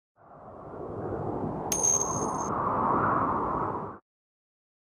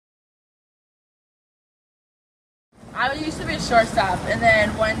was shortstop, and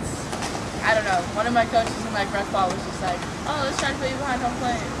then once, I don't know, one of my coaches in like rec ball was just like, oh, let's try to put you behind home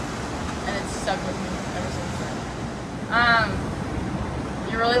plate, and it's stuck with me ever since then.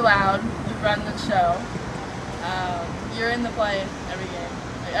 You're really loud. You run the show. You're in the play every game.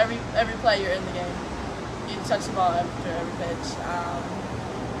 Like every play, you're in the game. You touch the ball after every pitch.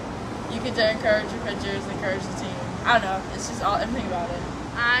 You get to encourage your pitchers, encourage the team. I don't know. It's just everything about it.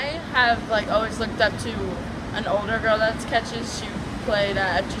 I have like always looked up to an older girl that catches. She played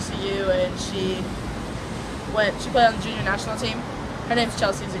at FGCU and she played on the junior national team. Her name's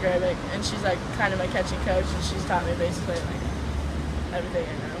Chelsea Zagrabic, and she's like kind of my catching coach, and she's taught me basically like everything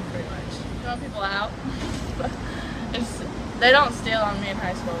I know pretty much. Throwing people out. They don't steal on me in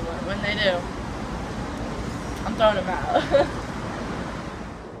high school, but when they do, I'm throwing them out.